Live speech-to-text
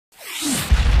Hey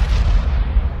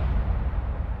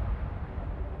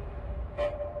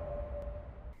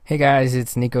guys,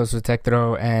 it's Nikos with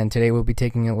TechThrow, and today we'll be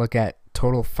taking a look at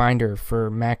TotalFinder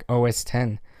for Mac OS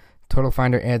X.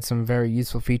 TotalFinder adds some very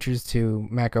useful features to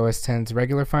Mac OS X's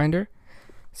regular Finder.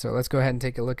 So let's go ahead and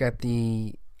take a look at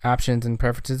the options and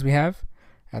preferences we have.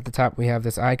 At the top we have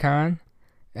this icon,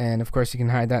 and of course you can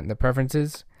hide that in the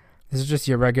preferences. This is just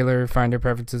your regular Finder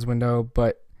preferences window,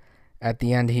 but at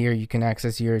the end here you can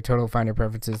access your TotalFinder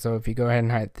preferences. So if you go ahead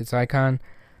and hide this icon,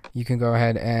 you can go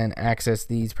ahead and access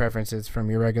these preferences from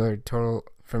your regular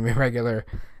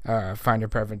Finder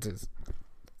preferences.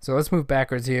 So let's move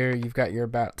backwards here. You've got your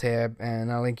About tab,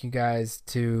 and I'll link you guys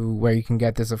to where you can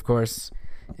get this, of course,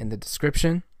 in the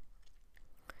description.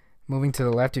 Moving to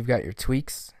the left, you've got your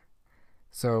tweaks.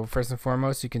 So first and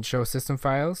foremost, you can show system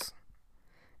files,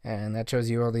 and that shows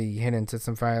you all the hidden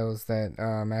system files that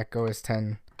Mac OS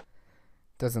X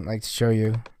doesn't like to show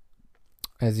you,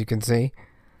 as you can see.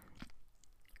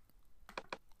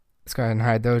 Let's go ahead and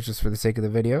hide those just for the sake of the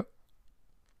video.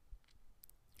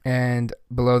 And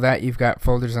below that you've got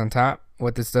folders on top.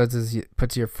 What this does is it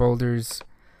puts your folders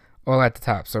all at the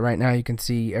top. So right now you can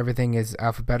see everything is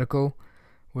alphabetical.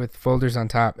 With folders on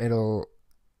top, it'll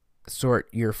sort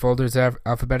your folders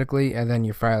alphabetically and then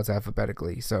your files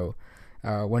alphabetically. So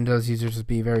Windows users will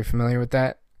be very familiar with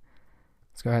that.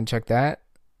 Let's go ahead and check that.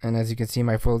 And as you can see,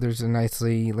 my folders are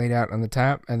nicely laid out on the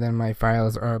top, and then my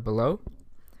files are below.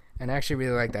 And I actually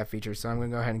really like that feature, so I'm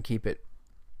going to go ahead and keep it.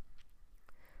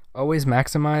 Always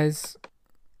maximize.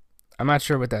 I'm not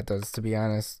sure what that does, to be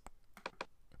honest.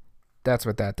 That's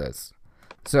what that does.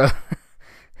 So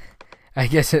I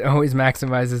guess it always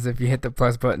maximizes if you hit the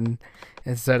plus button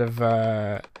instead of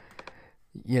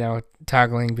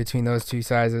toggling between those two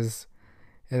sizes.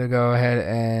 It'll go ahead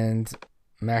and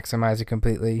maximize it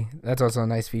completely. That's also a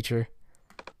nice feature.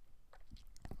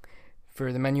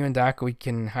 For the menu and dock, we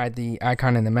can hide the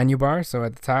icon in the menu bar. So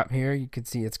at the top here, you can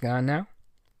see it's gone now.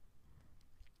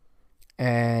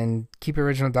 And keep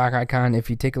original dock icon.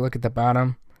 If you take a look at the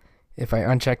bottom, if I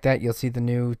uncheck that, you'll see the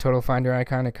new TotalFinder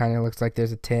icon. It kind of looks like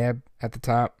there's a tab at the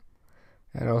top.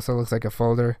 It also looks like a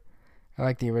folder. I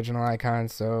like the original icon,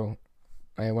 so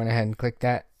I went ahead and clicked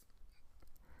that.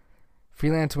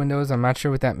 Freelance windows, I'm not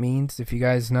sure what that means. If you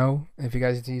guys know, if you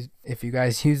guys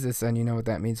use this and you know what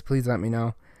that means, please let me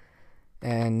know.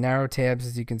 And narrow tabs,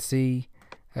 as you can see,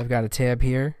 I've got a tab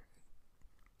here,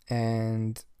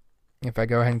 and if I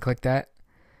go ahead and click that,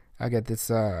 I'll get this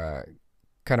kind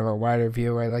of a wider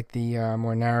view. I like the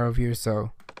more narrow view,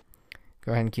 so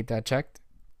go ahead and keep that checked.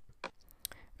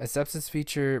 Accepts this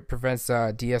feature prevents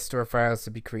DS store files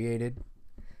to be created.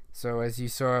 So as you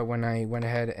saw when I went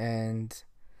ahead and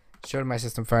showed my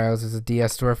system files, there's a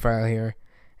DS store file here,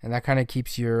 and that kind of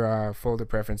keeps your folder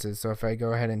preferences. So if I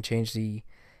go ahead and change the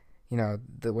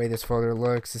way this folder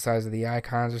looks, the size of the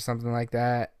icons or something like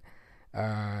that,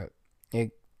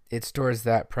 it stores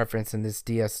that preference in this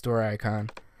DS store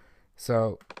icon.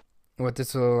 So what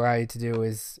this will allow you to do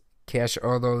is cache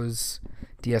all those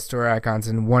DS store icons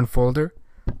in one folder,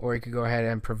 or you could go ahead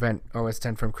and prevent OS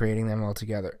X from creating them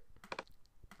altogether.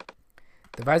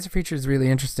 The Visor feature is really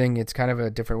interesting. It's kind of a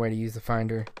different way to use the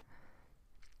Finder.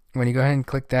 When you go ahead and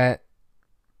click that,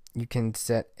 you can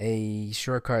set a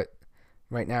shortcut.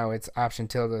 Right now it's Option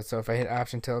tilde, so if I hit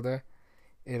Option tilde,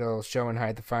 it'll show and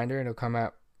hide the Finder. It'll come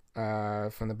out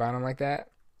from the bottom like that.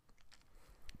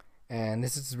 And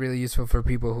this is really useful for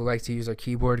people who like to use our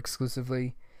keyboard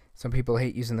exclusively. Some people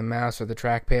hate using the mouse or the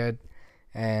trackpad,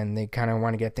 and they kind of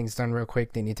want to get things done real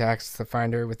quick. They need to access the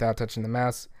Finder without touching the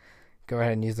mouse. Go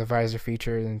ahead and use the Visor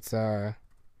feature, and it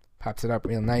pops it up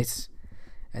real nice.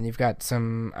 And you've got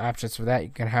some options for that. You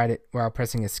can hide it while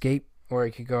pressing Escape, or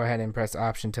you could go ahead and press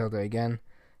Option tilde again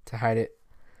to hide it.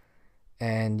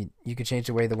 And you can change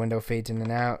the way the window fades in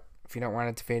and out. If you don't want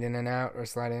it to fade in and out or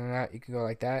slide in and out, you can go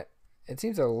like that. It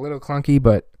seems a little clunky,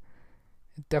 but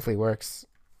it definitely works.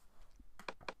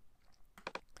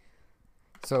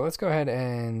 So let's go ahead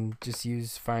and just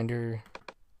use Finder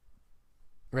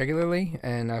regularly,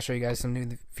 and I'll show you guys some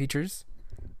new features,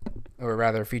 or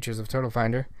rather features of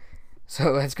TotalFinder.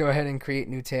 So let's go ahead and create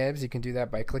new tabs. You can do that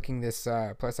by clicking this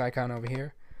plus icon over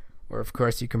here, or of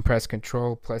course you can press Command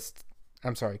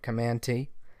T,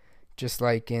 just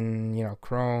like in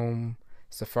Chrome,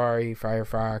 Safari,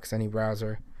 Firefox, any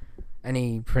browser,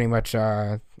 any pretty much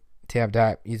tabbed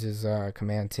app uses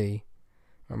Command T,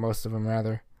 or most of them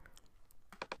rather.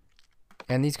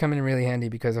 And these come in really handy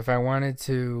because if I wanted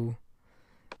to,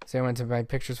 say I went to my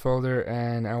pictures folder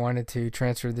and I wanted to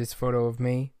transfer this photo of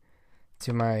me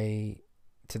to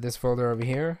this folder over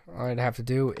here, all I'd have to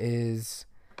do is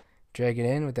drag it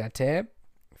in with that tab,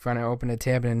 If you want to open a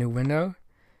tab in a new window,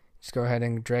 just go ahead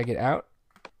and drag it out.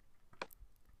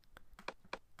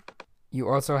 You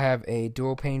also have a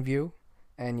dual pane view,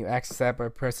 and you access that by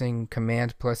pressing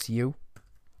Command plus U.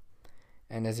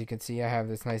 And as you can see, I have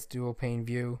this nice dual pane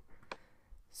view,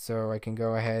 so I can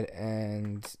go ahead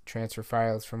and transfer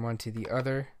files from one to the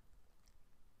other.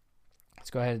 Let's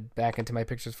go ahead back into my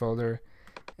pictures folder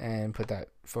and put that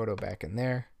photo back in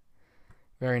there.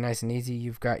 Very nice and easy.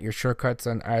 You've got your shortcuts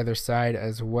on either side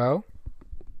as well.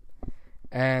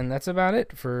 And that's about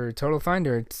it for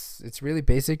TotalFinder. It's really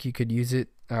basic. You could use it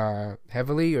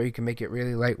heavily, or you can make it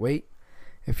really lightweight.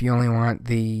 If you only want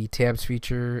the tabs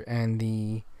feature and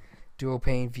the dual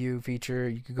pane view feature,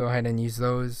 you could go ahead and use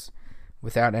those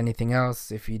without anything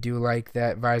else. If you do like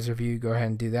that visor view, go ahead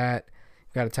and do that.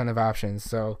 You've got a ton of options.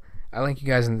 So I'll link you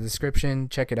guys in the description.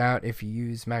 Check it out if you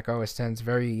use Mac OS X. It's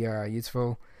very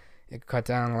useful. It can cut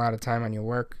down a lot of time on your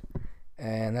work.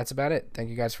 And that's about it. Thank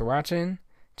you guys for watching.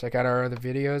 Check out our other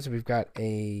videos. We've got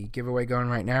a giveaway going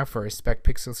right now for a Spec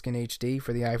Pixel Skin HD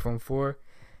for the iPhone 4.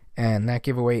 And that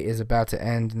giveaway is about to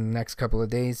end in the next couple of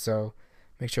days. So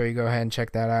make sure you go ahead and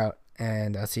check that out.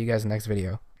 And I'll see you guys in the next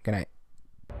video. Good night.